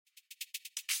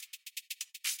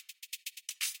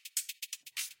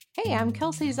Hey, I'm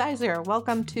Kelsey Zeiser.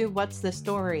 Welcome to What's the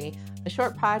Story, a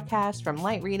short podcast from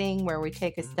Light Reading where we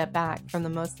take a step back from the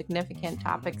most significant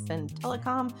topics in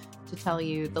telecom to tell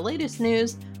you the latest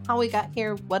news, how we got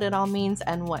here, what it all means,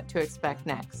 and what to expect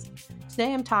next.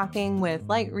 Today I'm talking with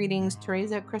Light Reading's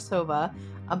Teresa Krasova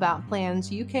about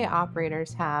plans UK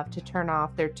operators have to turn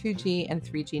off their 2G and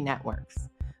 3G networks.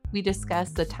 We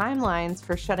discuss the timelines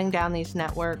for shutting down these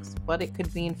networks, what it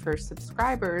could mean for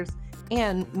subscribers,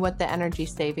 and what the energy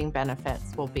saving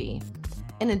benefits will be.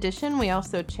 In addition, we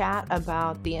also chat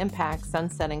about the impact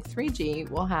sunsetting 3G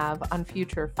will have on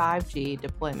future 5G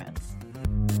deployments.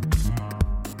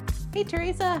 Hey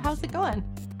Teresa, how's it going?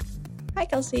 Hi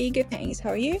Kelsey, good thanks. How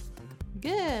are you?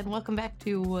 Good. Welcome back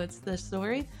to What's the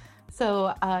Story.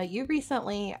 So you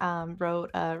recently wrote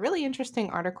a really interesting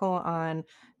article on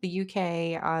the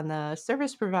UK on the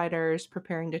service providers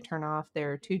preparing to turn off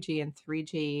their 2G and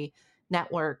 3G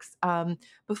networks.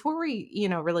 Before we,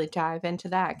 really dive into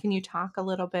that, can you talk a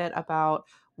little bit about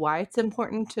why it's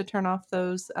important to turn off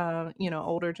those,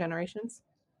 older generations?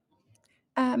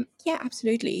 Yeah,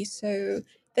 absolutely. So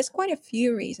there's quite a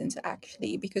few reasons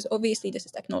actually, because obviously this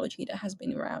is technology that has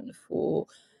been around for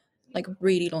like a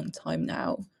really long time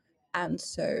now. And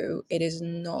so it is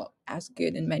not as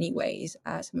good in many ways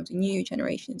as some of the new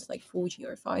generations like 4G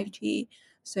or 5G.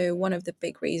 So one of the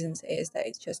big reasons is that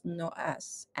it's just not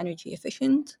as energy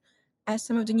efficient as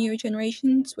some of the newer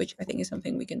generations, which I think is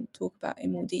something we can talk about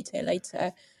in more detail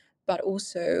later. But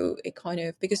also it kind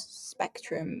of, because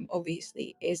spectrum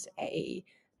obviously is a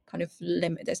kind of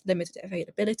limit, there's limited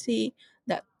availability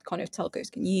that kind of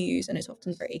telcos can use, and it's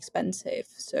often very expensive.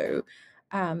 So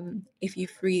if you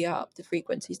free up the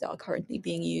frequencies that are currently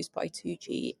being used by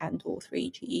 2G and or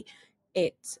 3G,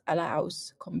 it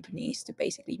allows companies to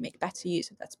basically make better use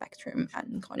of that spectrum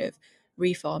and kind of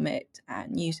refarm it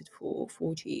and use it for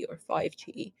 4G or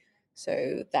 5G.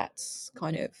 So that's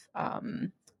kind of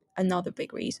another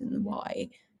big reason why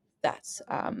that's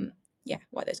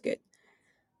why that's good.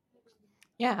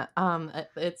 Yeah,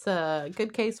 it's a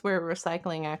good case where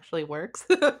recycling actually works.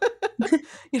 Where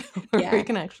we Yeah,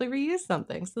 can actually reuse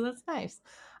something, so that's nice.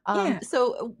 yeah.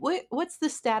 So what's the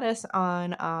status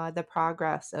on the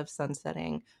progress of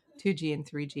sunsetting 2G and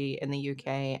 3G in the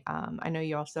UK? I know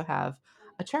you also have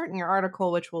a chart in your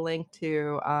article, which we'll link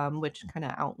to, which kind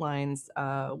of outlines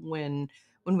when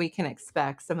we can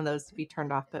expect some of those to be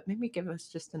turned off. But maybe give us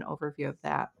just an overview of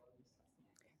that.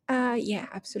 Yeah,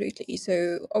 absolutely.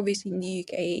 So obviously in the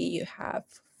UK, you have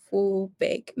four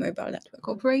big mobile network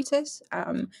operators.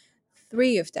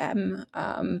 Three of them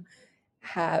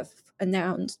have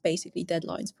announced basically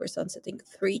deadlines for sunsetting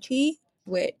 3G,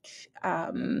 which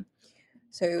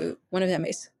so one of them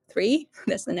is Three,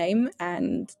 that's the name,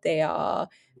 and they are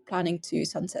planning to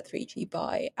sunset 3G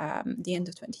by the end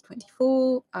of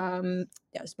 2024. The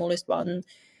smallest one.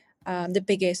 The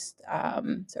biggest,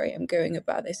 sorry, I'm going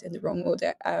about this in the wrong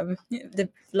order. The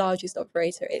largest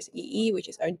operator is EE, which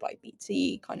is owned by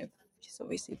BT, kind of, which is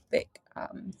obviously a big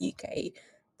UK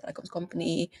telecoms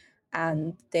company,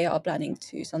 and they are planning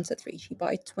to sunset 3G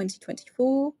by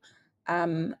 2024.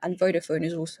 And Vodafone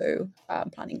is also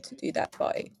planning to do that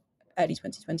by early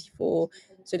 2024.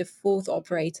 So the fourth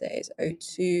operator is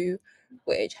O2,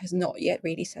 which has not yet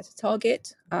really set a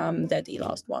target. They're the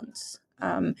last ones.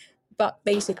 But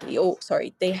basically,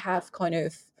 they have kind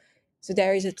of, so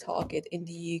there is a target in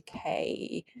the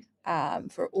UK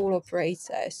for all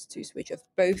operators to switch off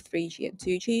both 3G and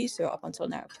 2G. So up until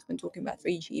now, I've just been talking about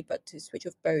 3G, but to switch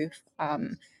off both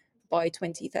by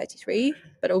 2033.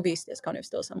 But obviously, there's kind of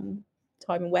still some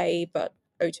time away, but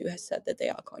O2 has said that they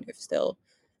are kind of still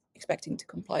expecting to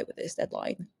comply with this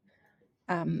deadline.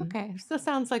 Okay, so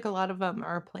sounds like a lot of them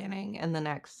are planning in the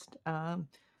next,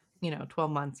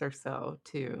 12 months or so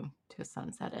to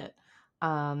sunset it.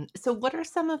 So what are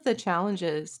some of the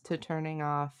challenges to turning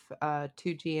off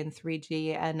 2G and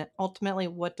 3G, and ultimately,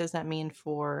 what does that mean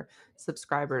for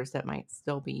subscribers that might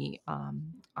still be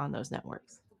on those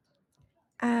networks?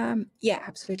 Yeah,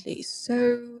 absolutely.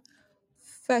 So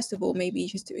first of all, maybe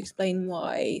just to explain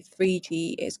why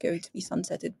 3G is going to be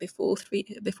sunsetted before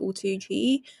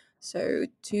 2G. So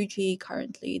 2G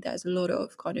currently there's a lot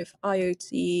of kind of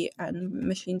IoT and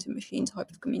machine to machine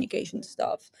type of communication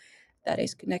stuff that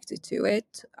is connected to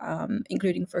it,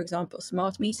 including, for example,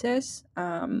 smart meters,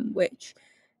 which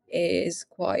is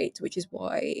why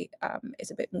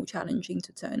it's a bit more challenging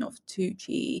to turn off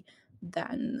 2G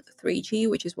than 3G,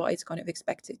 which is why it's kind of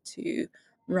expected to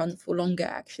run for longer,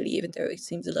 actually, even though it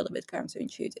seems a little bit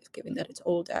counterintuitive given that it's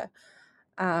older.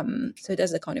 So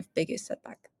there's a kind of biggest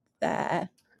setback there.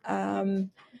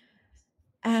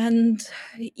 And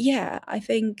yeah, I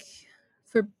think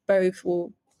for both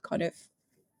will kind of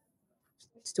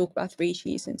to talk about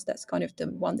 3G, since that's kind of the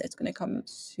one that's going to come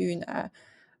sooner.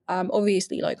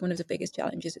 Obviously, like one of the biggest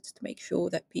challenges is to make sure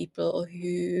that people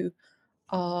who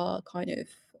are kind of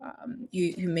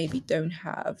who maybe don't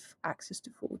have access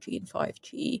to 4G and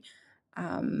 5G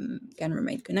can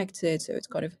remain connected. So it's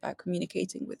kind of about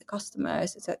communicating with the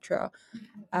customers, etc.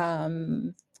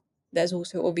 There's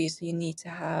also obviously you need to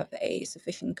have a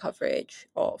sufficient coverage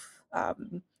of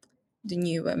the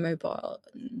newer mobile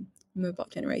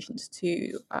generations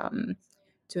to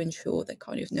ensure that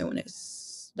kind of no one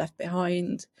is left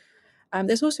behind.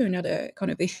 There's also another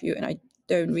kind of issue, and I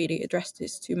don't really address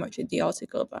this too much in the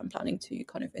article, but I'm planning to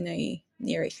kind of in a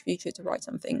nearish future to write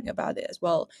something about it as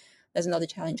well. There's another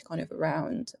challenge kind of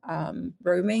around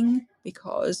roaming,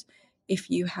 because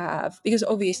because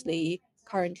obviously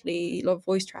currently a lot of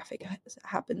voice traffic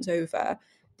happens over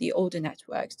the older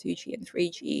networks, 2G and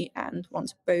 3G, and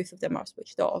once both of them are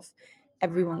switched off,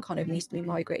 everyone kind of needs to be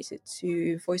migrated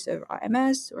to voice over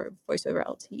IMS or voice over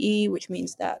LTE, which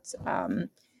means that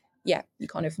you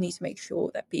kind of need to make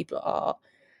sure that people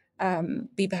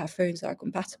have phones that are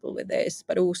compatible with this,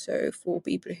 but also for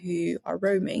people who are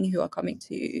roaming, who are coming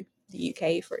to the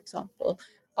UK, for example,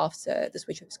 after the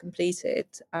switch is completed,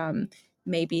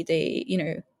 maybe they,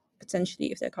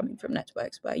 potentially if they're coming from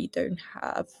networks where you don't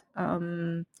have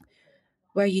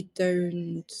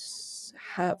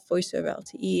voice over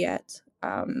LTE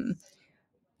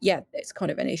yet, it's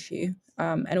kind of an issue.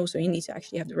 And also you need to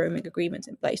actually have the roaming agreement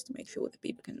in place to make sure that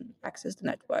people can access the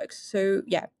networks. So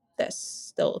there's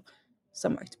still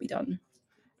some work to be done.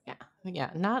 Yeah,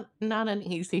 not an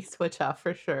easy switch off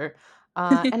for sure.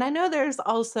 And I know there's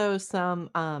also some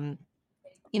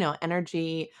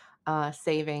energy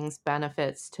savings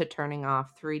benefits to turning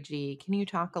off 3G. Can you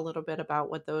talk a little bit about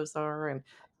what those are and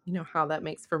how that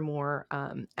makes for more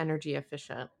energy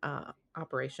efficient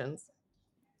operations?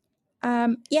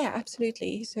 Yeah,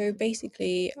 absolutely. So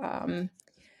basically,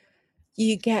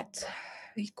 you get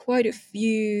quite a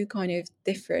few kind of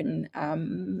different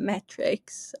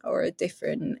metrics or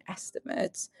different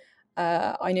estimates.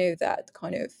 I know that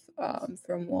kind of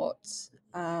from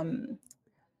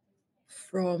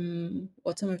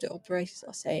what some of the operators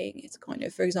are saying, it's kind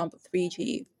of, for example,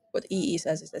 3G. What EE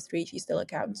says is that 3G still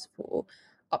accounts for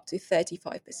up to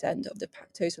 35% of the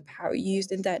total power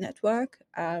used in their network.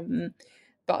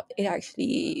 But it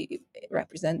actually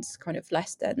represents kind of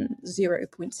less than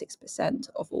 0.6%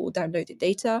 of all downloaded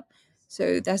data.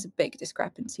 So there's a big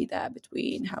discrepancy there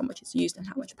between how much is used and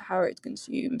how much power it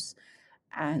consumes.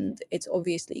 And it's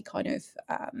obviously kind of,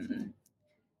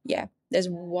 there's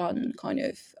one kind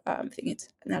of, I think it's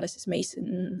Analysys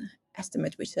Mason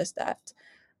estimate, which says that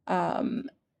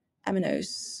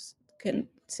MNOs can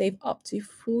save up to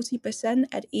 40%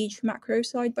 at each macro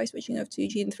site by switching off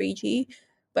 2G and 3G.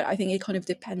 But I think it kind of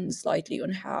depends slightly on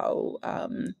how,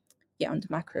 on the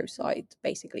macro side,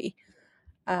 basically.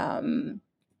 There's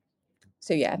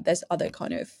other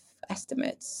kind of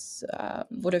estimates.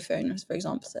 Vodafone, for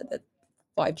example, said that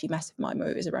 5G massive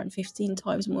MIMO is around 15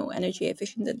 times more energy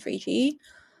efficient than 3G.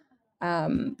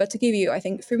 But to give you, I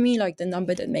think for me, like the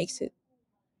number that makes it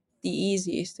the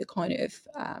easiest to kind of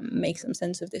make some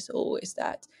sense of this all is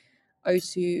that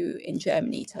O2 in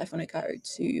Germany, Telefonica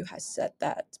O2 has said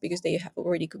that because they have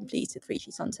already completed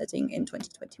 3G sunsetting in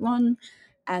 2021,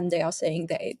 and they are saying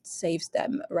that it saves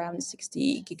them around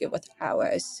 60 gigawatt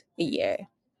hours a year.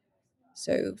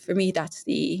 So for me, that's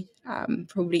the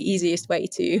probably easiest way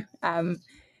to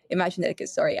imagine it.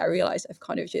 Because sorry, I realize I've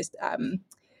kind of just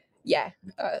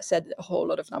said a whole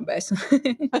lot of numbers.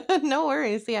 No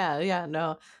worries. Yeah,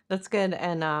 no, that's good.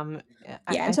 And And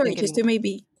I sorry, think just to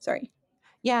maybe sorry.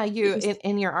 yeah, you Just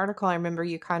in your article, I remember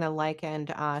you kind of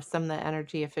likened some of the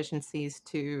energy efficiencies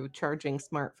to charging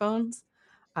smartphones.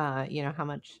 How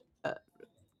much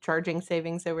charging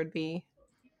savings there would be.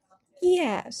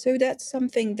 Yeah, so that's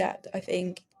something that I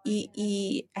think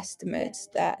EE estimates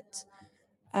that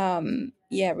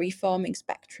refarming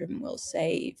spectrum will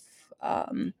save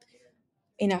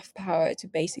enough power to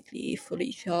basically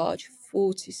fully charge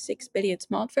 4 to 6 billion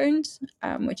smartphones,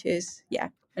 which is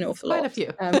an It's awful quite a lot.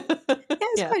 few.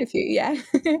 It's Yeah, quite a few. yeah.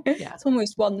 It's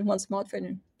almost one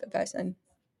smartphone per person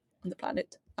on the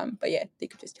planet. But they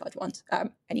could just charge once.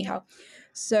 Anyhow,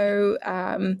 so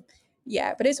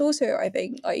but it's also, I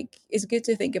think, like it's good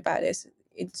to think about this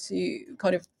into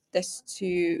kind of there's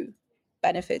two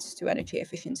benefits to energy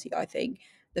efficiency. I think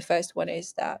the first one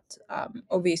is that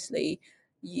obviously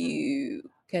you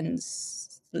can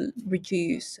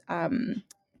reduce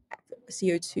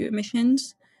CO2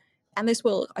 emissions, and this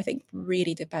will, I think,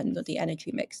 really depend on the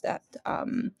energy mix that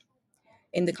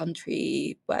in the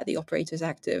country where the operator is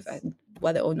active and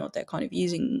whether or not they're kind of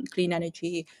using clean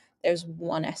energy there's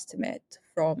one estimate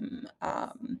from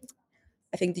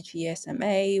I think the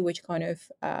GSMA, which kind of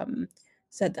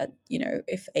said that,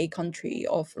 if a country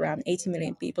of around 80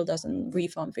 million people doesn't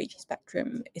refarm 3G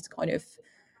spectrum,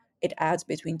 it adds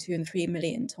between 2 and 3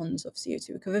 million tons of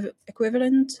CO2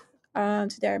 equivalent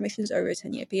to their emissions over a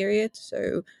 10-year period.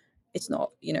 So it's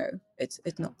not, it's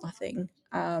not nothing.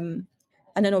 And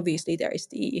then obviously there's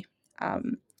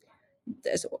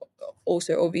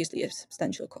also obviously a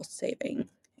substantial cost saving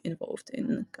involved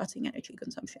in cutting energy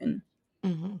consumption.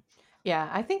 Hmm. Yeah,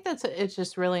 I think it's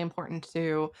just really important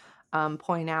to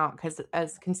point out, because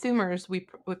as consumers, we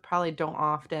probably don't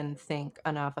often think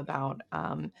enough about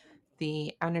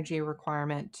the energy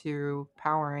requirement to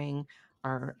powering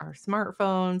our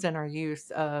smartphones and our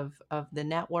use of the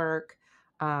network.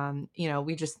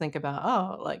 We just think about,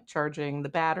 oh, like charging the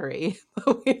battery,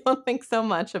 but we don't think so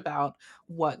much about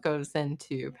what goes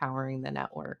into powering the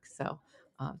network. So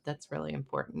that's really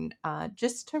important.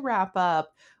 Just to wrap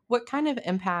up, what kind of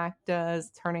impact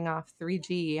does turning off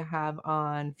 3G have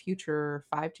on future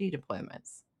 5G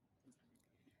deployments?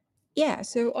 Yeah,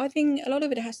 so I think a lot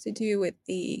of it has to do with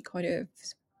the kind of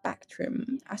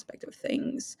spectrum aspect of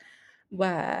things,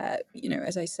 where,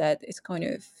 as I said, it's kind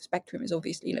of spectrum is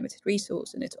obviously a limited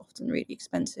resource and it's often really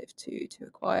expensive to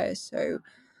acquire. So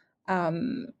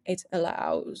it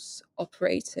allows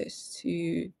operators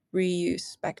to reuse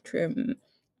spectrum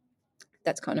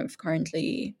that's kind of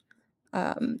currently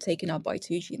taken up by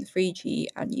 2G and 3G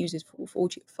and use it for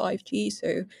 4G, 5G.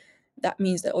 So that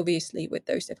means that obviously with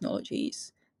those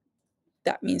technologies,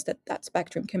 that means that that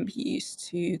spectrum can be used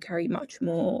to carry much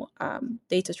more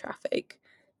data traffic,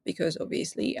 because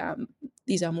obviously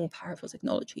these are more powerful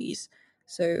technologies.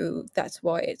 So that's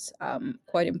why it's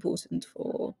quite important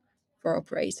for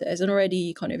operators. And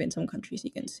already kind of in some countries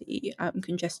you can see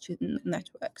congestion in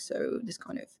networks. So this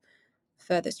kind of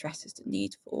further stresses the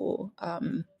need for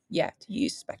to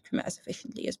use spectrum as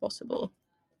efficiently as possible.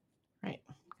 Right.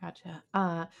 Gotcha.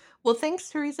 Well, thanks,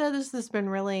 Teresa. This has been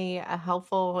really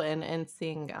helpful in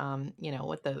seeing,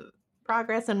 what the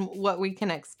progress and what we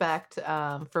can expect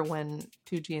for when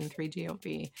 2G and 3G will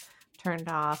be turned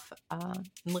off. And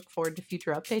look forward to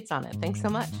future updates on it. Thanks so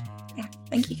much. Yeah,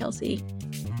 thank you, Kelsey.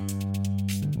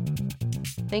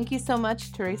 Thank you so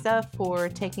much, Teresa, for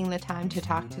taking the time to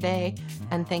talk today.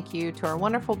 And thank you to our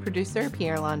wonderful producer,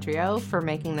 Pierre Landriot, for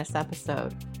making this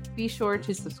episode. Be sure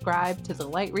to subscribe to the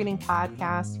Light Reading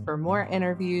Podcast for more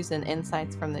interviews and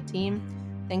insights from the team.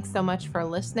 Thanks so much for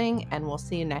listening, and we'll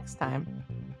see you next time.